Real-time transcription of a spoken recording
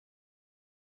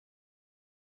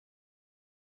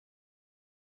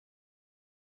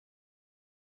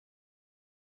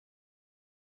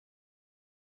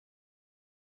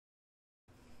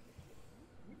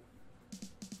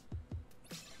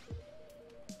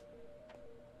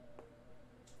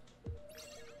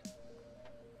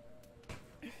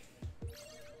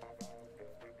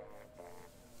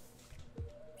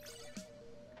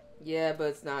Yeah, but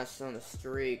it's not on the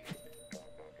streak.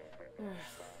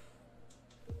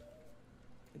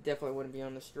 It definitely wouldn't be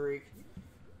on the streak.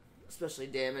 Especially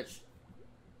damage.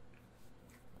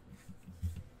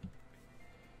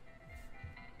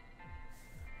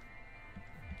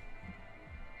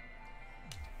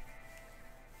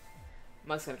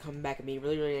 Mike's gonna come back and be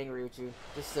really, really angry with you.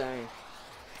 Just saying.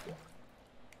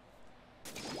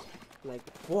 Like,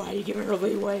 why are you giving her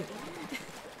leeway?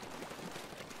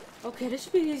 Okay, this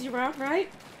should be an easy round, right?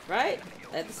 Right?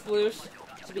 At the sploosh.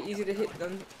 Should be easy to hit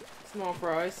them small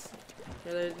fries.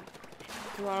 Really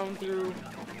plow them through.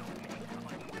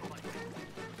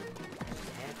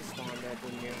 I have to spawn that,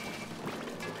 didn't you?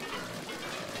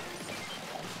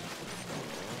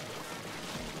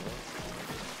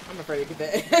 I'm afraid to get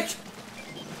the egg.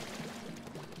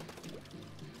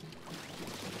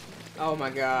 Oh my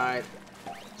god.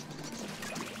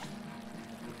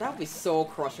 That would be soul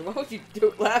crushing. Why would you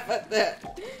laugh at that?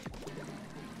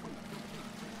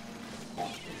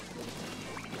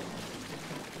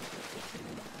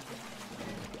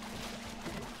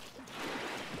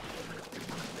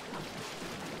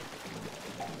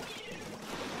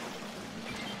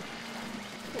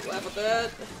 Don't laugh at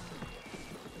that.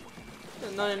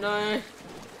 99.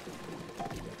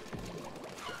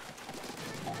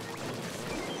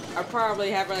 I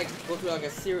probably have like go through like a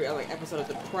series, like episode of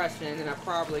depression, and I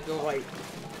probably go like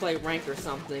play rank or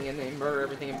something, and then murder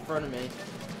everything in front of me.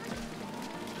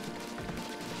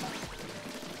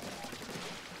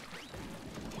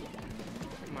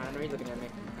 Come on, I know you're looking at me.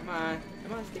 Come on,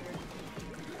 Stinger.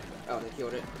 Oh, they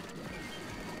killed it.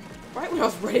 Right when I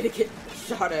was ready to get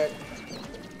shot at.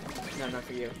 No, not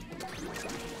for you.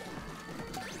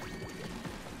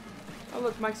 Oh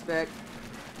look, Mike's back.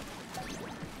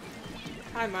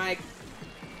 Hi, Mike.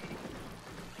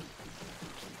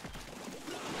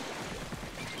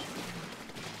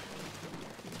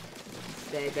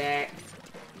 Stay back.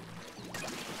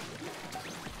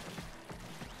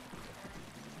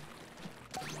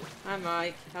 Hi,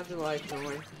 Mike. How's your life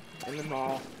going? In the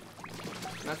mall.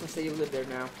 I'm not gonna say you live there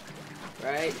now.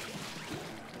 Right?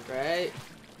 Right?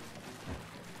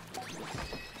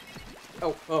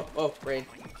 Oh, rain.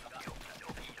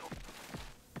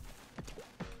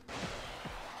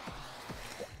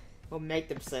 We'll make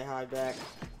them say hi back.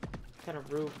 What kind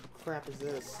of rude crap is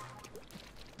this?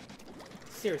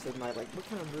 Seriously, Mike, like, what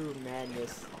kind of rude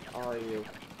madness are you?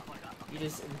 You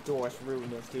just endorse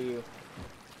rudeness, do you?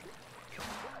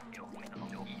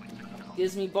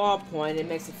 Gives me ballpoint, it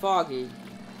makes it foggy.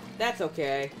 That's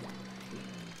okay.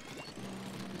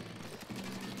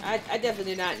 I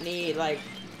definitely do not need, like,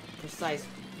 precise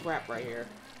crap right here.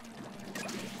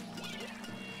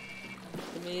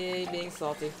 To me, being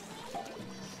salty.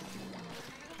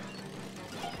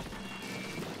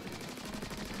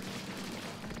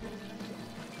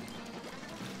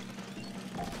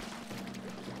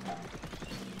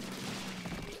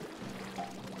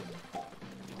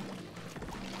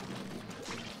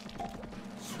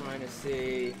 Trying to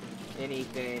see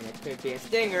anything that could be a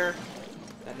stinger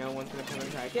that no one's gonna come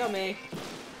and try to kill me.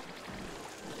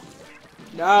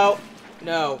 No,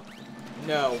 no,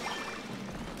 no.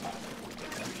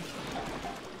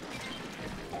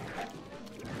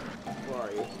 Where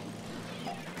are you?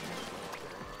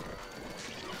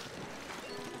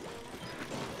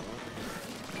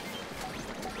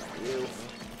 You.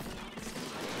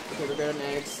 Okay, we're good on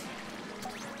eggs.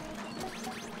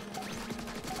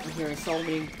 I'm hearing so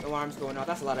many alarms going off.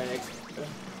 That's a lot of eggs. Ugh.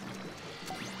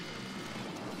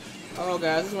 Oh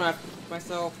guys, this is when I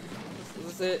myself. Is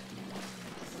this it?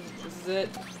 This is it?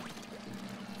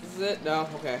 This is it? No?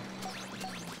 Okay.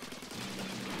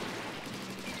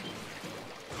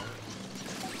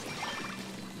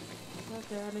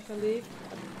 Okay, I make a leave.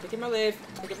 Taking my leave.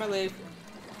 Taking my leave.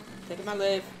 Taking my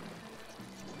leave.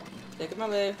 Taking my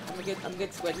leave. I'm gonna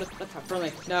get squid. Look how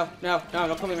friendly. No,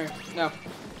 don't come in here. No.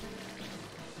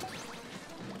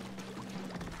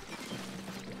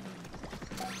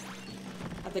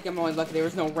 I think I'm only lucky there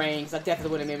was no rain, because I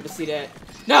definitely wouldn't be able to see that.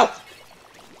 No!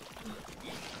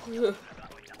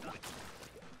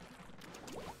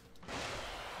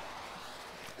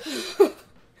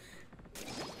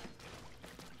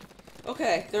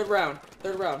 Okay, third round.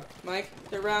 Third round. Mike,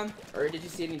 third round? Or did you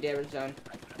see any damage done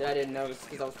that I didn't notice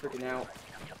because I was freaking out?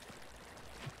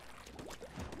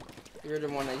 You're the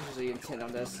one that usually intend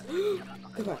on this.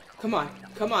 Come on, come on,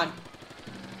 come on!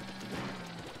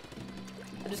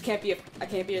 I just can't be I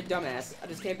can't be a dumbass. I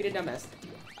just can't be a dumbass.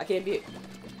 I can't be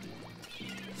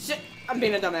Shit! I'm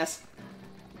being a dumbass.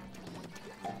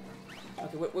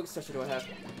 Okay, what structure do I have?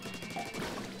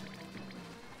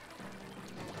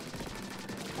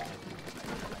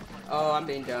 Oh, I'm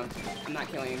being dumb. I'm not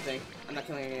killing anything. I'm not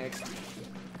killing any eggs.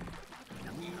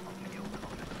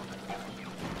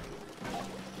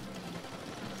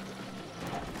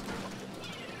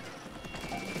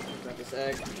 Grab this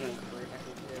egg. I'm gonna bring back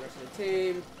into the rest of the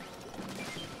team.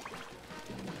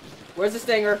 Where's the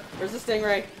stinger? Where's the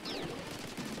stingray?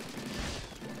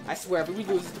 I swear, if we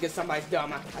do this because somebody's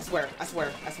dumb, I swear, I swear,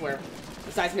 I swear.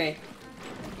 Besides me.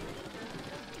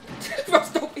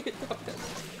 First, don't be a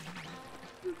dumbass.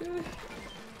 Okay.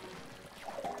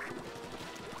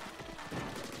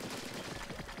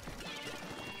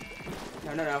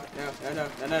 No, no, no, no, no,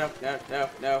 no, no, no,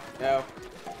 no, no,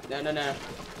 no, no, no, no.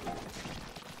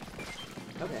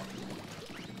 Okay.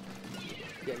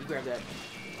 Yeah, you grab that.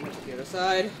 I'm gonna take the other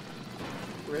side.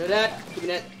 Get rid of that. Give me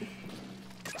that.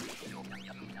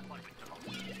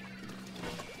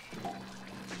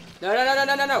 No, no, no, no,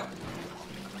 no, no, no.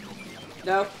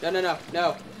 No, no, no, no,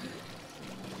 no.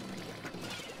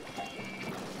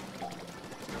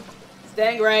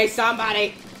 Stingray,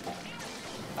 somebody.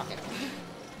 Fuck it.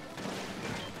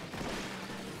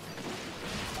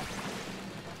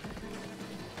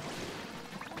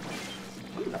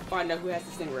 I'm gonna find out who has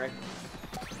the stingray.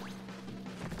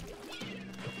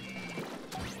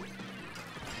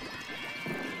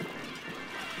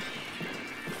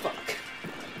 Fuck.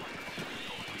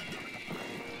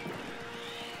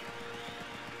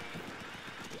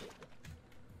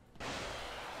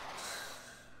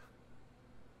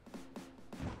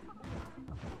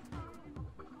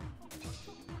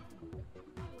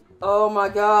 Oh my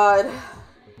god.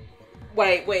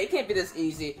 Wait, it can't be this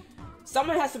easy.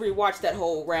 Someone has to rewatch that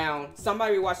whole round.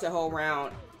 Somebody rewatch that whole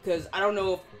round. Because I don't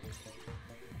know if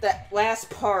that last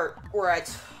part where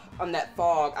on that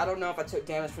fog, I don't know if I took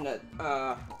damage from the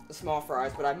small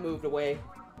fries, but I moved away.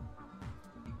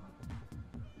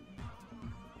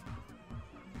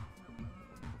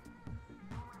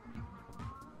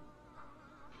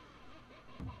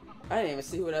 I didn't even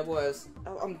see who that was.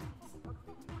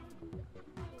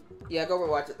 Yeah, go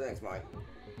rewatch it. Thanks, Mike.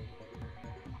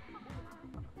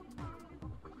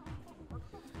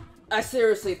 I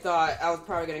seriously thought I was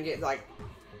probably gonna get, like,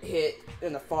 hit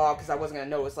in the fog because I wasn't gonna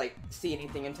notice, like, see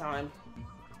anything in time.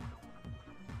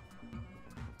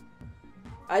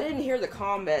 I didn't hear the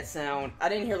combat sound. I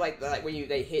didn't hear, like when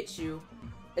they hit you.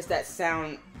 It's that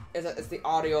sound. It's the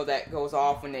audio that goes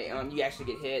off when you actually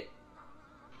get hit.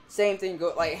 Same thing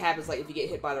happens like if you get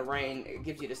hit by the rain. It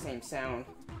gives you the same sound.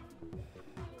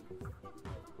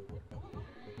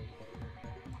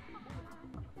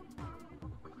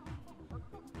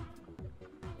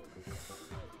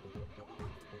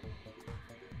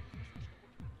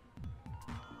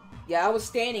 Yeah, I was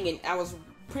standing and I was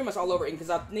pretty much all over it because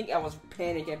I think I was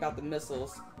panicking about the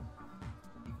missiles.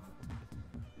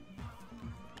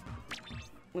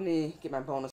 Let me get my bonus.